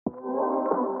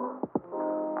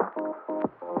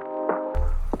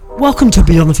Welcome to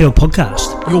Beyond the Field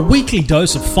podcast. Your weekly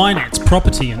dose of finance,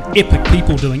 property, and epic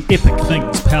people doing epic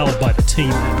things, powered by the team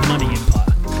at Money Empire.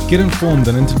 Get informed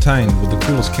and entertained with the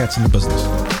coolest cats in the business.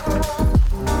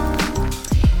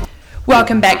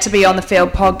 Welcome back to Beyond the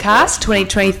Field podcast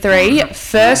 2023,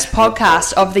 first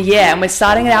podcast of the year, and we're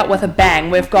starting it out with a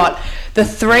bang. We've got the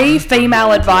three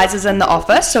female advisors in the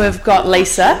office, so we've got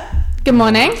Lisa. Good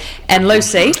morning. And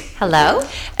Lucy. Hello.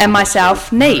 And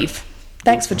myself, Neve.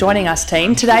 Thanks for joining us,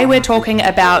 team. Today we're talking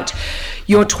about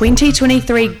your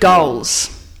 2023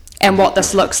 goals and what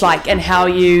this looks like and how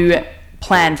you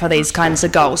plan for these kinds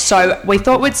of goals. So we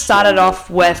thought we'd start it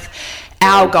off with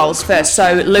our goals first.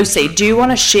 So Lucy, do you want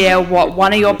to share what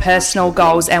one of your personal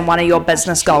goals and one of your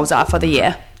business goals are for the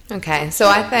year? Okay, so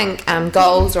I think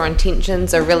goals or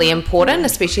intentions are really important,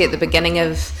 especially at the beginning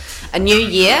of a new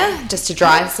year, just to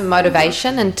drive some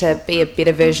motivation and to be a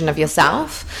better version of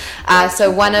yourself. So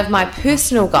one of my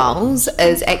personal goals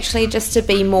is actually just to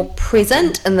be more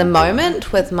present in the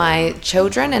moment with my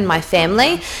children and my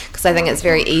family, because I think it's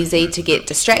very easy to get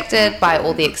distracted by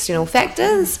all the external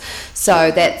factors.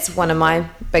 So that's one of my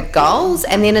big goals.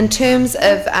 And then in terms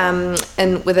of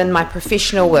within my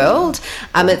professional world,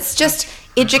 it's just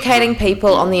educating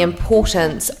people on the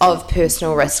importance of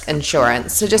personal risk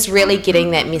insurance. So just really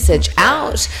getting that message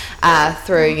out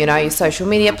through, your social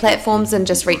media platforms and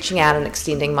just reaching out and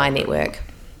extending my network.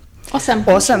 Awesome,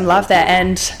 love that.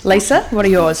 And Lisa, what are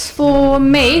yours? For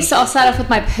me, so I'll start off with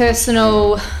my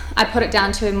personal, I put it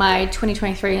down to my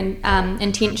 2023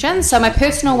 intentions. So my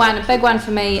personal one, a big one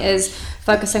for me is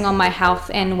focusing on my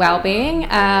health and well-being,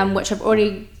 which I've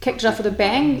already kicked it off with a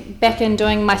bang, back in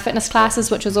doing my fitness classes,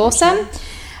 which was awesome.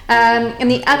 And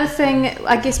the other thing,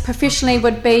 I guess professionally,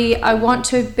 would be I want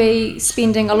to be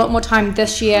spending a lot more time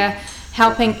this year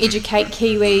helping educate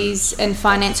Kiwis in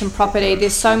finance and property.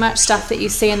 There's so much stuff that you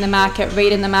see in the market,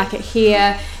 read in the market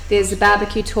here, there's the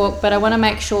barbecue talk, but I want to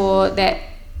make sure that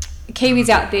Kiwis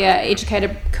out there are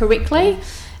educated correctly,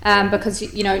 because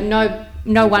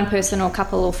no one person or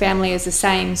couple or family is the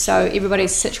same, so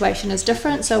everybody's situation is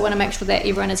different, so I want to make sure that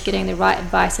everyone is getting the right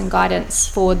advice and guidance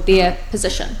for their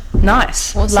position.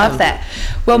 Nice. Awesome. Love that.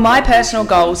 Well, my personal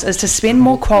goals is to spend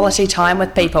more quality time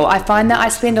with people. I find that I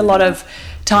spend a lot of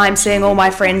time seeing all my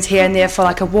friends here and there for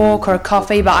like a walk or a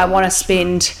coffee, but I want to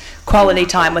spend quality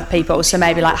time with people, so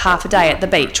maybe like half a day at the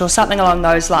beach or something along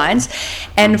those lines.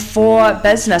 And for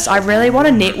business, I really want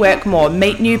to network more,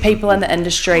 meet new people in the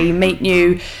industry, meet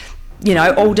new,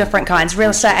 all different kinds,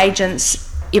 real estate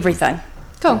agents, everything.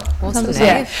 Cool. Awesome.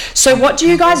 Yeah. So what do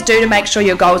you guys do to make sure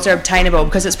your goals are obtainable?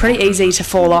 Because it's pretty easy to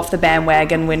fall off the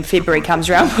bandwagon when February comes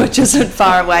around, which isn't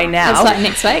far away now. It's like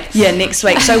next week. Yeah, next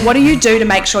week. So what do you do to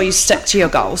make sure you stick to your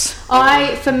goals?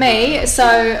 I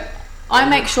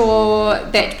make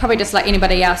sure that, probably just like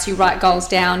anybody else, you write goals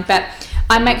down, but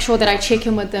I make sure that I check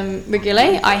in with them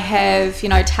regularly. I have,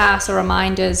 tasks or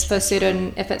reminders for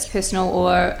certain, if it's personal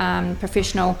or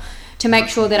professional, to make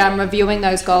sure that I'm reviewing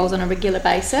those goals on a regular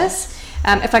basis.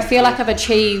 If I feel like I've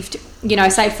achieved,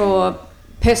 say for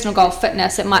personal goal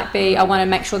fitness, it might be I want to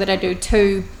make sure that I do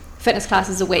 2 fitness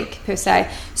classes a week per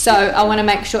se. So I want to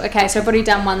make sure, okay, so I've already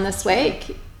done one this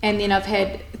week, and then I've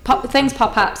had things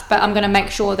pop up, but I'm going to make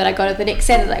sure that I go to the next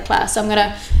Saturday class. So I'm going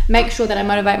to make sure that I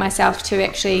motivate myself to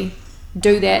actually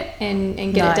do that and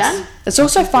get it done. It's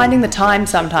also finding the time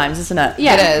sometimes, isn't it?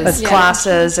 Yeah, it is. With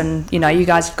classes, and you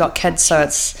guys have got kids, so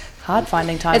it's hard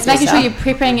finding time. It's making sure you're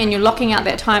prepping and you're locking out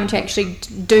that time to actually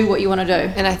do what you want to do.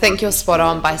 And I think you're spot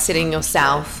on by setting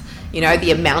yourself,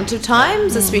 the amount of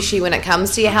times, especially when it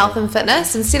comes to your health and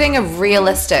fitness, and setting a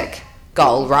realistic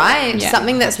goal, right? Yeah.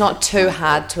 Something that's not too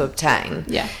hard to obtain.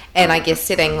 Yeah. And I guess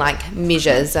setting like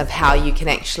measures of how you can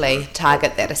actually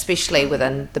target that, especially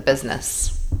within the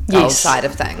business goal side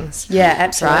of things. Yeah,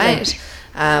 absolutely.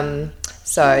 Right?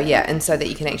 So that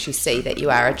you can actually see that you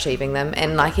are achieving them.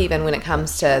 And like even when it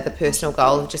comes to the personal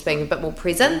goal of just being a bit more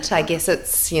present, I guess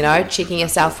it's, checking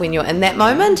yourself when you're in that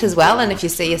moment as well. And if you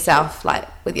see yourself like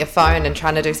with your phone and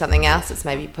trying to do something else, it's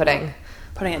maybe putting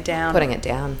it down.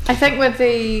 I think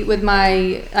with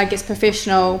my, I guess,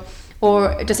 professional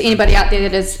or just anybody out there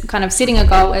that is kind of setting a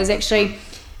goal is actually,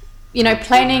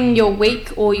 planning your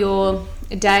week or your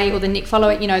day or the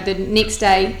next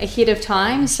day ahead of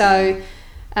time. So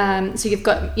you've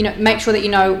got, make sure that you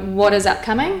know what is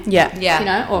upcoming. Yeah.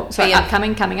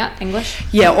 Upcoming, coming up, English.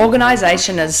 Yeah,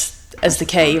 organisation is the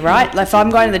key, right? Like if I'm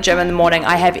going to the gym in the morning,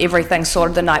 I have everything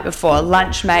sorted the night before,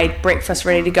 lunch made, breakfast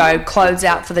ready to go, clothes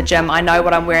out for the gym. I know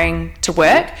what I'm wearing to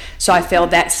work, so I feel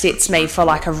that sets me for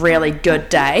like a really good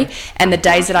day. And the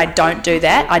days that I don't do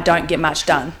that, I don't get much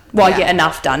done. Well, I get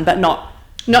enough done, but not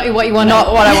Not what you want.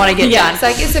 Not what I want to get done. So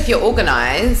I guess if you're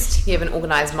organised, you have an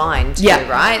organised mind too,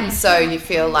 right? So you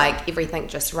feel like everything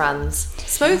just runs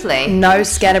smoothly. No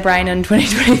scatterbrain in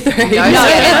 2023. No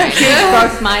scatterbrain.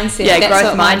 Growth mindset. Yeah, That's growth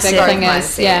what my mindset. big thing Growth is.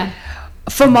 mindset. Yeah.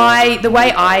 For the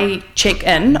way I check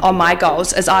in on my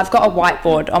goals is I've got a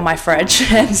whiteboard on my fridge,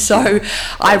 and so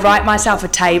I write myself a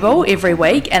table every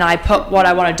week and I put what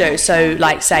I want to do. So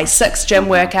like say 6 gym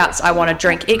workouts, I want to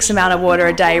drink X amount of water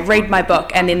a day, read my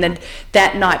book, and then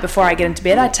that night before I get into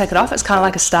bed I tick it off. It's kind of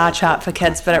like a star chart for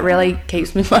kids, but it really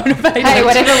keeps me motivated. Hey,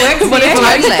 whatever works for you.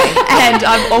 Totally. And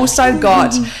I've also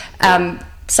got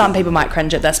some people might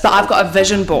cringe at this, but I've got a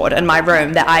vision board in my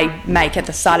room that I make at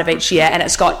the start of each year, and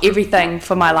it's got everything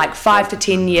for my like 5 to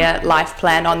 10 year life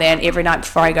plan on there, and every night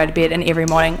before I go to bed and every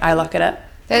morning I look at it.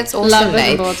 That's Love awesome, vision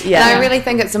Nate. boards. Yeah. And I really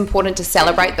think it's important to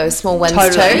celebrate those small wins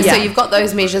Totally, too. yeah. So you've got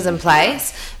those measures in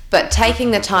place, but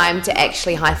taking the time to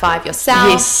actually high five yourself,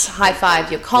 Yes. high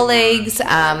five your colleagues,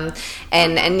 and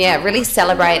yeah, really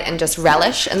celebrate and just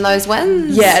relish in those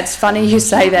wins. Yeah, it's funny you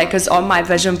say that because on my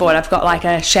vision board I've got like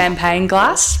a champagne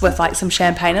glass with like some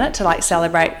champagne in it to like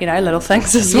celebrate, little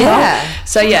things as well. Yeah.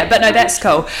 So yeah, but no, that's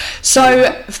cool. So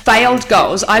failed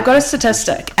goals. I've got a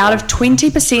statistic. Out of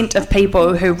 20% of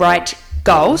people who write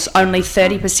goals, only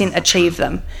 30% achieve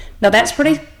them. Now that's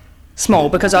pretty small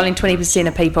because only 20%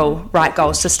 of people write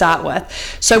goals to start with.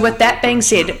 So with that being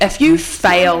said, if you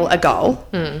fail a goal,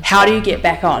 how do you get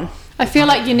back on? I feel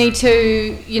like you need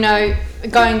to,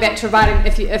 going back to writing,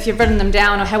 if you've written them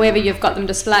down or however you've got them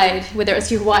displayed, whether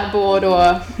it's your whiteboard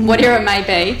or whatever it may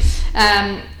be,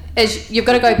 is you've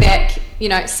got to go back,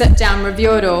 sit down,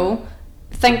 review it all,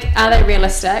 think, are they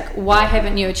realistic? Why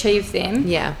haven't you achieved them?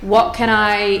 Yeah. What can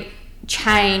I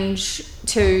change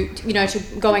to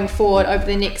going forward over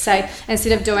the next, say,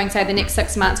 instead of doing, say, the next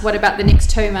 6 months, what about the next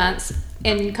 2 months?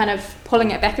 And kind of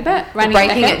pulling it back a bit,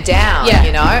 Breaking it down,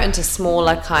 Yeah. into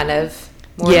smaller kind of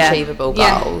more Yeah. achievable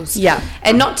Yeah. goals. Yeah.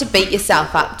 And not to beat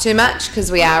yourself up too much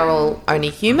because we are all only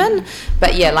human.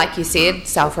 But yeah, like you said,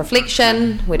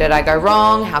 self-reflection. Where did I go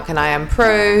wrong? How can I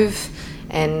improve?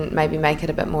 And maybe make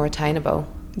it a bit more attainable.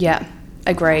 Yeah,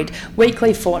 agreed.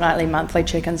 Weekly, fortnightly, monthly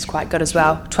check-ins quite good as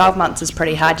well. 12 months is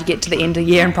pretty hard. You get to the end of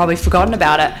the year and probably forgotten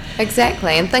about it.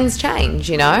 Exactly. And things change,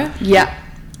 Yeah.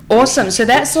 Awesome. So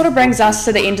that sort of brings us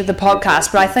to the end of the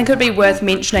podcast, but I think it would be worth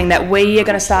mentioning that we are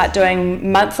going to start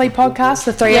doing monthly podcasts,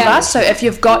 the three of Yeah. us. So if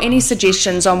you've got any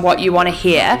suggestions on what you want to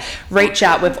hear, reach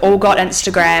out. We've all got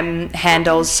Instagram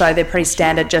handles, so they're pretty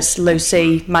standard, just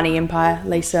Lucy Money Empire,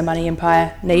 Lisa Money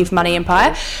Empire, Neve Money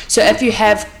Empire. So if you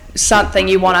have something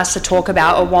you want us to talk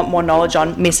about or want more knowledge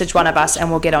on, message one of us and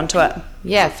we'll get onto it.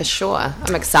 Yeah, for sure.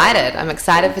 I'm excited. I'm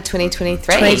excited for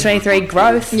 2023. 2023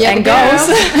 growth Yeah, and girl. goals.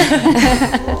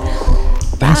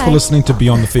 Thanks for listening to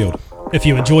Beyond the Field. If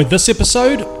you enjoyed this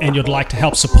episode and you'd like to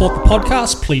help support the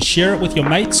podcast, please share it with your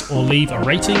mates or leave a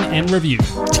rating and review.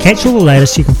 To catch all the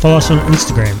latest, you can follow us on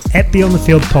Instagram at Beyond the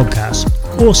Field Podcast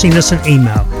or send us an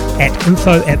email at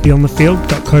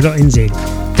info@beyondthefield.co.nz.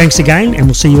 Thanks again, and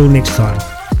we'll see you all next time.